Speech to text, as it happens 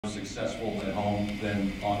successful at home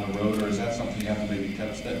than on the road, or is that something you have to maybe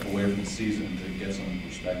step away from the season to get some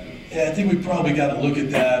perspective? Yeah, I think we probably got to look at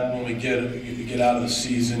that when we get out of the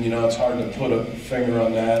season. You know, it's hard to put a finger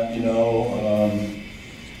on that.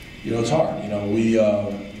 It's hard. We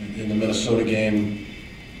in the Minnesota game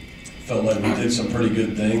felt like we did some pretty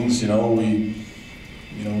good things. We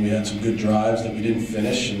had some good drives that we didn't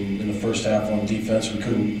finish, and in the first half on defense we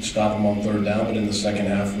couldn't stop them on third down, but in the second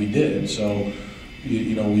half we did. So,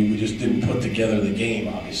 we just didn't put together the game,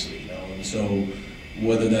 obviously, and so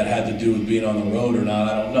whether that had to do with being on the road or not,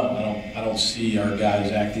 I don't know. I don't see our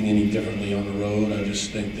guys acting any differently on the road. I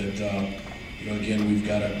just think that, again, we've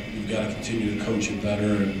got to continue to coach it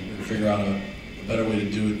better and figure out a better way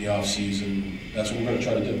to do it in the off season. That's what we're going to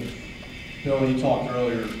try to do. Bill, you talked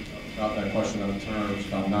earlier about that question on the turnovers,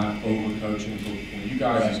 about not overcoaching. When you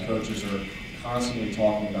guys as coaches are constantly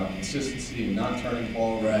talking about consistency and not turning the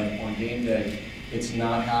ball over on game day, it's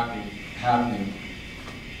not happening.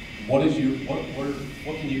 What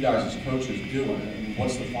can you guys as coaches do? And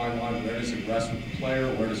what's the fine line? Where does it rest with the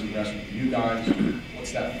player? Where does it rest with you guys?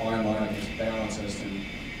 What's that fine line, I guess, balance as to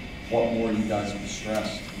what more you guys can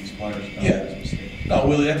stress these players about this mistake? No,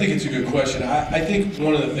 Willie, I think it's a good question. I think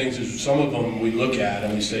one of the things is some of them we look at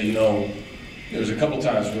and we say, there's a couple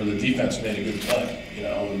times where the defense made a good play,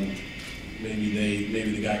 and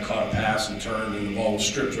maybe the guy caught a pass and turned and the ball was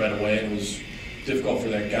stripped right away and it was difficult for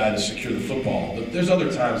that guy to secure the football. But there's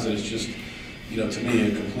other times that it's just, to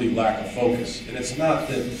me, a complete lack of focus. And it's not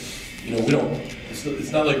that,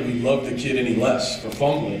 it's not like we love the kid any less for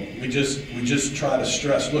fumbling. We just try to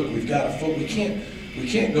stress, look, we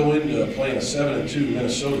can't go into playing a 7-2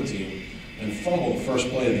 Minnesota team and fumble the first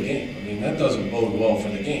play of the game. I mean, that doesn't bode well for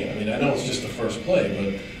the game. I mean, I know it's just the first play,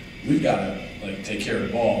 but we've got to take care of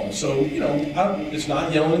the ball. And so, it's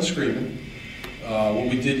not yelling and screaming. What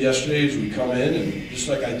we did yesterday is we come in and, just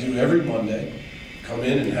like I do every Monday, come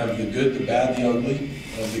in and have the good, the bad, the ugly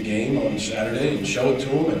of the game on Saturday and show it to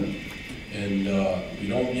them. And we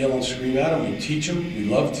don't yell and scream at them. We teach them. We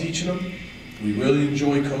love teaching them. We really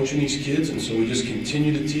enjoy coaching these kids, and so we just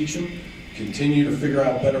continue to teach them, continue to figure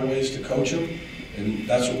out better ways to coach them, and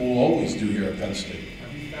that's what we'll always do here at Penn State.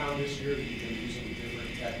 Have you found this year that you've been using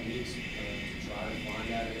different techniques to try to find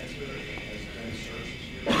that answer? Has there been a search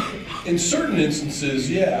this year? In certain instances,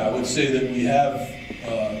 yeah, I would say that we have,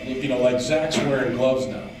 like Zach's wearing gloves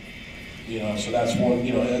now. So that's one,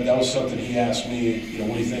 that was something he asked me,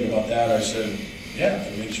 what do you think about that? I said, yeah,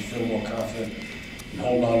 if it makes you feel more confident in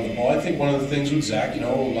holding on to the ball. I think one of the things with Zach, a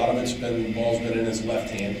lot of the ball's been in his left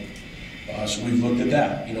hand. So we've looked at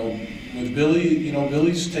that. With Billy,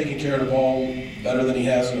 Billy's taking care of the ball better than he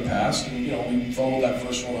has in the past. And, we fumbled that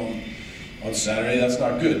first one on Saturday. That's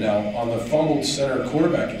not good. Now, on the fumbled center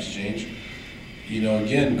quarterback exchange,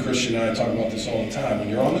 again, Christian and I talk about this all the time. When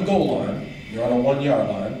you're on the goal line, you're on a 1-yard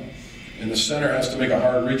line, and the center has to make a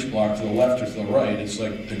hard reach block to the left or to the right. It's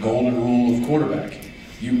like the golden rule of quarterbacking.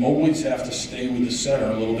 You always have to stay with the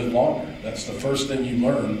center a little bit longer. That's the first thing you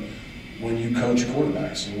learn when you coach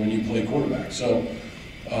quarterbacks and when you play quarterback. So,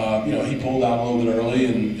 he pulled out a little bit early,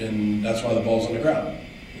 and that's why the ball's on the ground.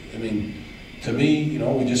 I mean, to me,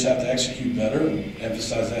 we just have to execute better and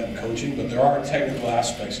emphasize that in coaching. But there are technical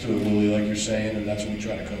aspects to it, Willie, like you're saying, and that's what we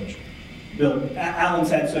try to coach. Bill,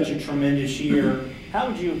 Allen's had such a tremendous year. How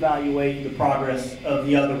would you evaluate the progress of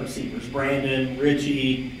the other receivers? Brandon,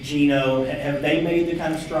 Richie, Gino, have they made the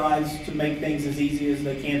kind of strides to make things as easy as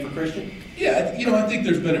they can for Christian? Yeah, I think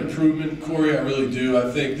there's been improvement, Corey, I really do.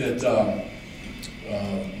 I think that,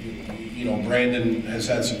 Brandon has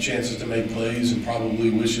had some chances to make plays and probably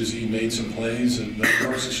wishes he made some plays. But he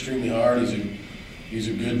works extremely hard. He's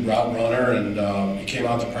a good route runner, and he came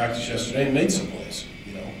out to practice yesterday and made some plays.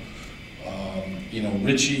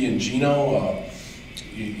 Richie and Gino,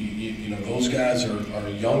 those guys are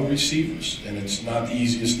young receivers, and it's not the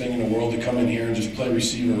easiest thing in the world to come in here and just play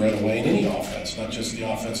receiver right away in any offense, not just the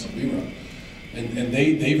offense that we run. And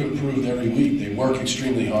they've improved every week. They work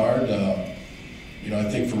extremely hard. I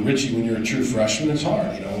think for Richie, when you're a true freshman, it's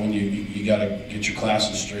hard. When you got to get your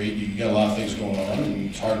classes straight, you got a lot of things going on, and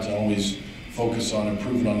it's hard to always focus on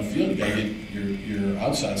improving on the field. You got to get your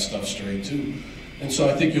outside stuff straight too. And so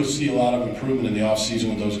I think you'll see a lot of improvement in the offseason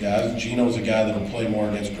with those guys. Gino's a guy that'll play more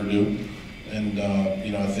against Purdue, and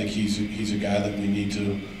I think he's a guy that we need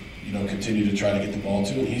to continue to try to get the ball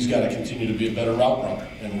to, and he's got to continue to be a better route runner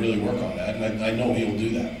and really work on that. And I know he'll do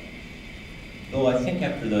that. Bill, I think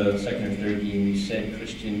after the second or third game, you said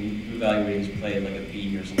Christian, you evaluated his play like a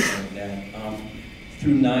B or something like that.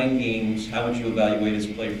 Through 9 games, how would you evaluate his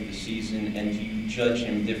play for the season, and do you judge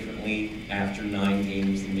him differently after 9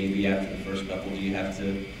 games than maybe after the first couple? Do you have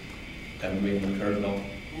to kind of grade him a curve at all?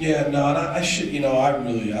 Yeah, no, and I should, I don't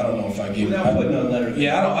know if I gave. Without putting a letter.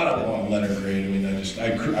 Yeah, I don't want a letter grade. I mean, I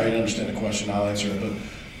understand the question. I'll answer it, but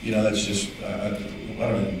that's just I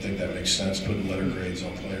don't even think that makes sense putting letter grades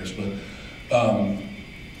on players. But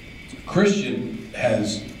Christian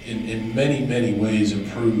has, in many ways,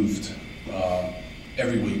 improved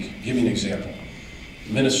every week. Give you an example.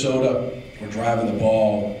 Minnesota, we're driving the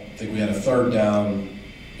ball. I think we had a third down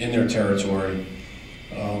in their territory.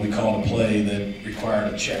 We called a play that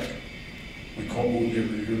required a check.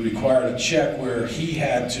 It required a check where he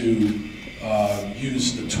had to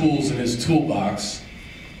use the tools in his toolbox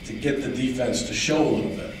to get the defense to show a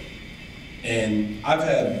little bit. And I've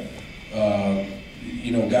had,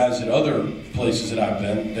 guys at other places that I've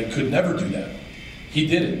been that could never do that. He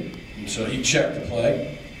did it. And so he checked the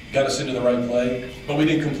play, got us into the right play, but we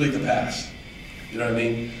didn't complete the pass. You know what I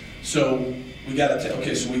mean? So we got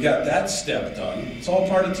to so we got that step done. It's all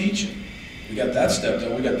part of teaching. We got that step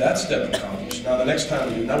done. We got that step accomplished. Now the next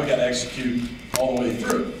time we got to execute all the way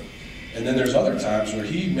through. And then there's other times where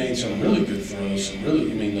he made some really good throws.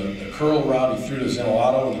 The curl route he threw to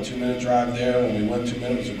Zenolato in the 2-minute drive there when we went 2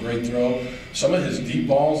 minutes was a great throw. Some of his deep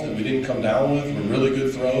balls that we didn't come down with were really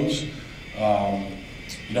good throws.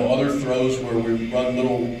 Other throws where we run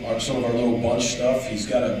some of our little bunch stuff, he's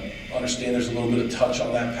got to understand there's a little bit of touch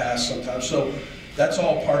on that pass sometimes. So that's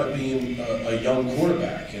all part of being a young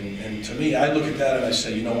quarterback. And to me, I look at that and I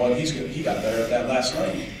say, you know what, he got better at that last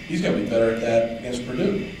night. He's going to be better at that against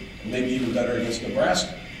Purdue, and maybe even better against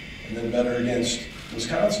Nebraska, and then better against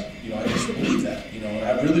Wisconsin. I just believe that. And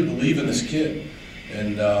I really believe in this kid.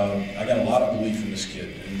 And I got a lot of belief in this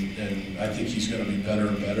kid. And I think he's going to be better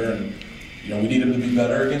and better. And we need him to be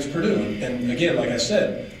better against Purdue. And again, like I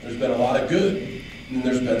said, there's been a lot of good, and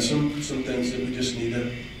there's been some things that we just need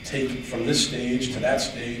to take from this stage to that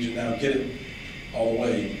stage, and now get it all the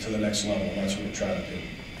way to the next level. And that's what we're trying to do.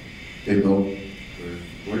 Hey, Bill,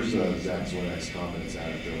 where's Zach Zwinek's confidence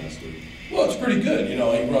at after last week? Well, it's pretty good. He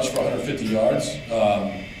rushed for 150 yards.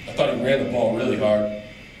 I thought he ran the ball really hard.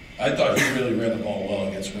 I thought he really ran the ball well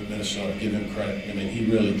against Minnesota. Give him credit. He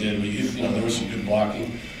really did. There was some good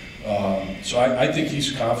blocking. So I think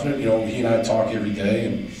he's confident. He and I talk every day,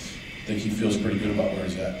 and I think he feels pretty good about where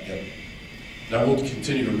he's at. Yep. Now we'll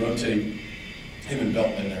continue to rotate him and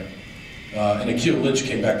Belton in there. And Akil Lynch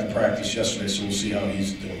came back to practice yesterday, so we'll see how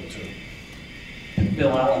he's doing too.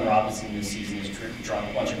 Bill, Allen Robinson this season has drawn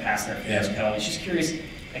a bunch of pass interference penalties. Just curious,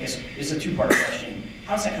 I guess it's a two-part question.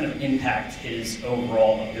 How does that kind of impact his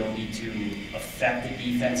overall ability to affect the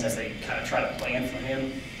defense as they kind of try to plan for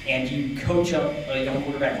him? And do you coach up a young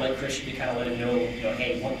quarterback like Christian to kind of let him know,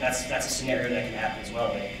 hey, well, that's a scenario that can happen as well,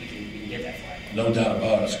 but we can get that flag? No doubt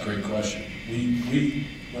about it. It's a great question.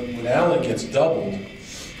 When Allen gets doubled,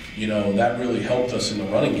 that really helped us in the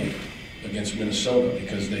running game against Minnesota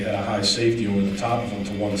because they had a high safety over the top of them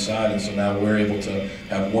to one side, and so now we're able to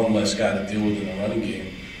have one less guy to deal with in the running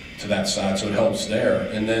game to that side, so it helps there.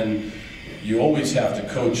 And then you always have to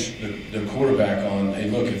coach the quarterback on, hey,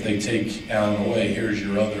 look, if they take Allen away, here's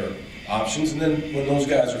your other options. And then when those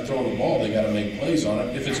guys are throwing the ball, they got to make plays on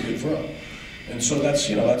it if it's a good throw. And so that's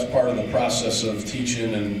part of the process of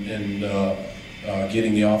teaching and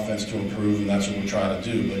getting the offense to improve, and that's what we're trying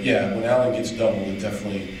to do. But yeah, when Allen gets doubled, it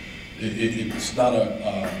definitely it's not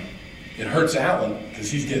it hurts Allen because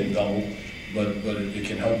he's getting doubled, but it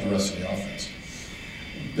can help the rest of the offense.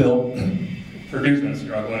 Bill, Purdue's been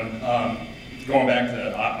struggling. Going back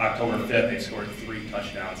to October 5th, they've scored 3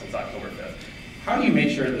 touchdowns since October 5th. How do you make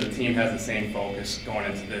sure that the team has the same focus going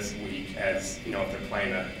into this week as, if they're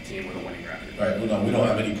playing a team with a winning record? Right, we don't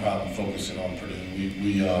have any problem focusing on Purdue.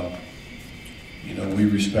 We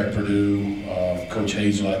respect Purdue. Coach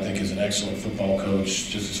Hazel, I think, is an excellent football coach.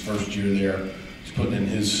 Just his first year there, he's putting in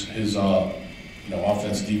his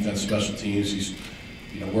offense, defense, special teams. He's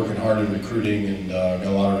working hard in recruiting, and got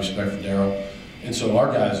a lot of respect for Darryl. And so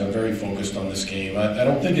our guys are very focused on this game. I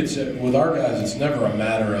don't think with our guys, it's never a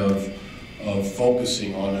matter of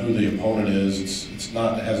focusing on who the opponent is. It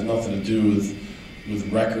has nothing to do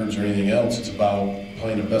with records or anything else. It's about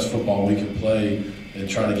playing the best football we can play and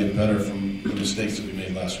trying to get better from the mistakes that we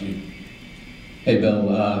made last week. Hey Bill,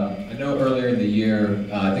 I know earlier in the year,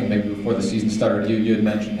 I think maybe before the season started, you had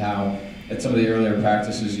mentioned how at some of the earlier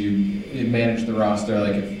practices you managed the roster,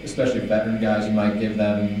 especially veteran guys, you might give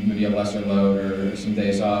them maybe a lesser load or some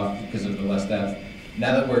days off because of the less depth.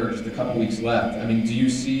 Now that we're just a couple weeks left, do you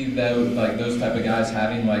see those type of guys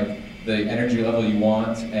having the energy level you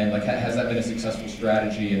want, and has that been a successful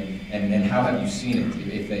strategy, and how have you seen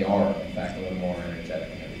it if they are in fact a little more energetic?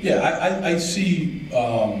 Yeah, I see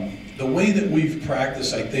the the way that we've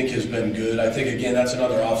practiced, I think, has been good. I think, again, that's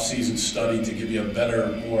another off-season study to give you a better,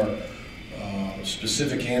 more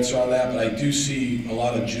specific answer on that, but I do see a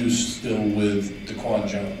lot of juice still with DeQuan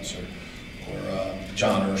Jones or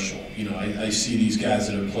John Urschel. You know, I see these guys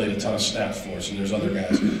that have played a ton of snaps for us, and there's other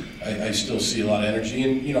guys. I still see a lot of energy,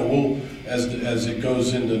 and you know, we'll as it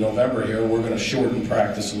goes into November here, we're going to shorten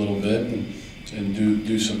practice a little bit and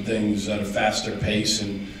do some things at a faster pace,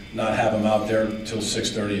 and not have them out there till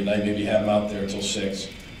 6:30 at night. Maybe have them out there till 6.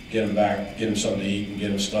 Get them back, get them something to eat, and get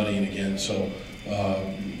them studying again. So.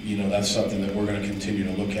 You know, that's something that we're going to continue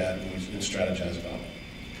to look at and strategize about.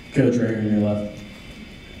 Coach, right here on your left.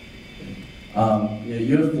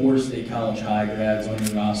 You have 4 State College High grads on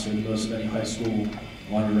your roster, the most of any high school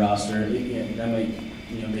on your roster. That might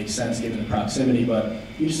make sense given the proximity, but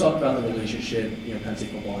you just talk about the relationship Penn State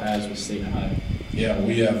football has with State High. Yeah,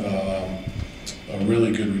 we have a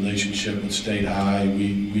really good relationship with State High.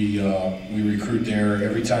 We recruit there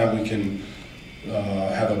every time we can.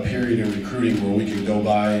 Have a period in recruiting where we can go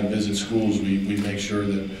by and visit schools. We make sure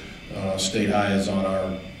that State High is on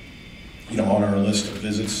our on our list of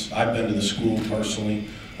visits. I've been to the school personally,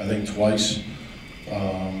 I think twice.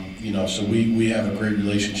 So we have a great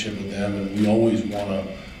relationship with them, and we always want to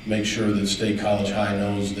make sure that State College High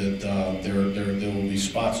knows that there will be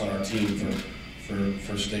spots on our team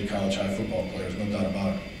for State College High football players, no doubt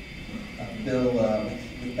about it. Bill,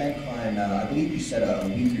 with Ben Klein, I believe you said a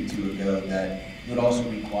week or 2 ago that you would also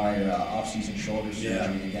require off-season shoulder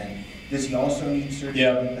surgery again. Does he also need surgery?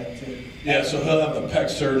 Yeah, so he'll have the pec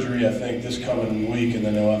surgery, I think, this coming week, and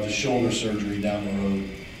then he'll have the shoulder surgery down the road.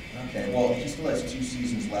 Okay, well, he still has 2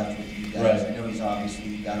 seasons left with you guys. Right. I know he's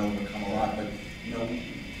obviously got to overcome a lot, but,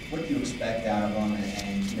 what do you expect out of him?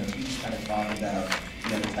 And can you just kind of talk about,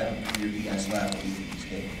 the type of career he has left, what do you think he's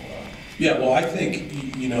capable of? Yeah, well, I think,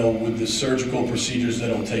 with the surgical procedures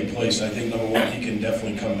that will take place, I think, number one, he can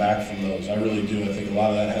definitely come back from those. I really do. I think a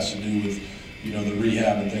lot of that has to do with, the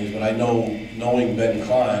rehab and things. But I know, knowing Ben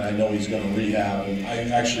Klein, I know he's going to rehab. And I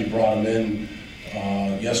actually brought him in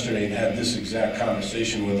yesterday and had this exact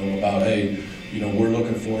conversation with him about, hey, we're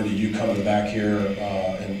looking forward to you coming back here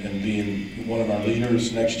and being one of our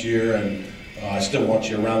leaders next year. And I still want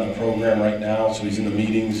you around the program right now. So he's in the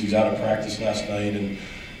meetings. He's out of practice last night. And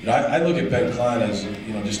I look at Ben Klein as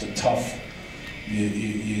just a tough,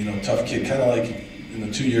 tough kid, kind of like in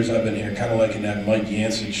the 2 years I've been here, kind of like in that Mike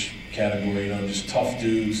Yancich category, just tough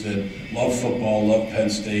dudes that love football, love Penn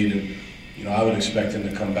State, and I would expect him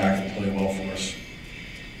to come back and play well for us.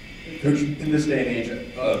 Coach, in this day and age,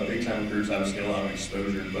 big-time recruits obviously get a lot of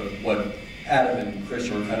exposure, but what Adam and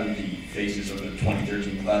Christian were kind of the faces of the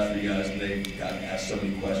 2013 class for you guys, and they got asked so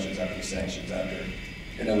many questions after the sanctions, after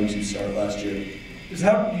an 0-2 start last year. Just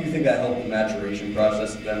how do you think that helped the maturation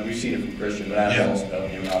process? Then we've seen it from Christian, but Adam also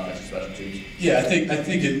helped you in offensive special teams. Yeah, I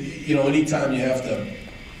think it. Anytime you have to,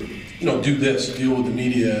 do this, deal with the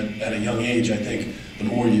media at a young age, I think the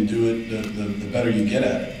more you do it, the better you get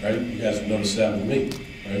at it, right? You guys have noticed that with me,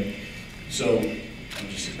 right? So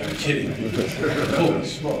I'm kidding. Holy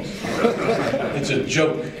smokes! It's a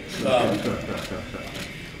joke. I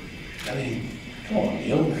mean, come on,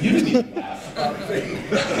 Neil. You didn't even laugh. I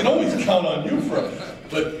can always count on you for it.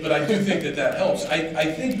 But I do think that helps.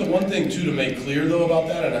 I think the one thing, too, to make clear, though, about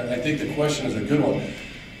that, and I think the question is a good one,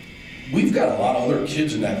 we've got a lot of other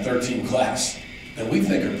kids in that 13 class that we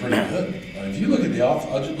think are pretty good. If you look at the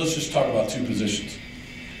let's just talk about 2 positions.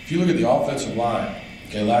 If you look at the offensive line,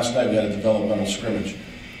 okay, last night we had a developmental scrimmage.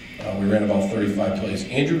 We ran about 35 plays.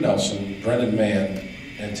 Andrew Nelson, Brendan Mann,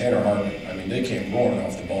 and Tanner Hartman, I mean, they came roaring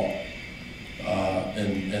off the ball.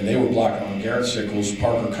 And they were blocking on Garrett Sickles,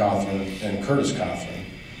 Parker Cothran, and Curtis Cothran,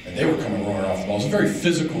 and they were coming roaring off the ball. It's a very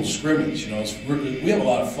physical scrimmage, we have a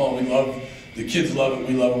lot of fun. We love, the kids love it,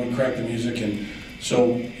 we love it, we crank the music, and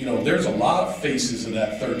so, there's a lot of faces of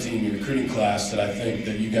that 13 recruiting class that I think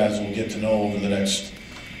that you guys will get to know over the next,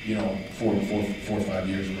 4 or 5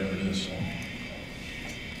 years, whatever it is.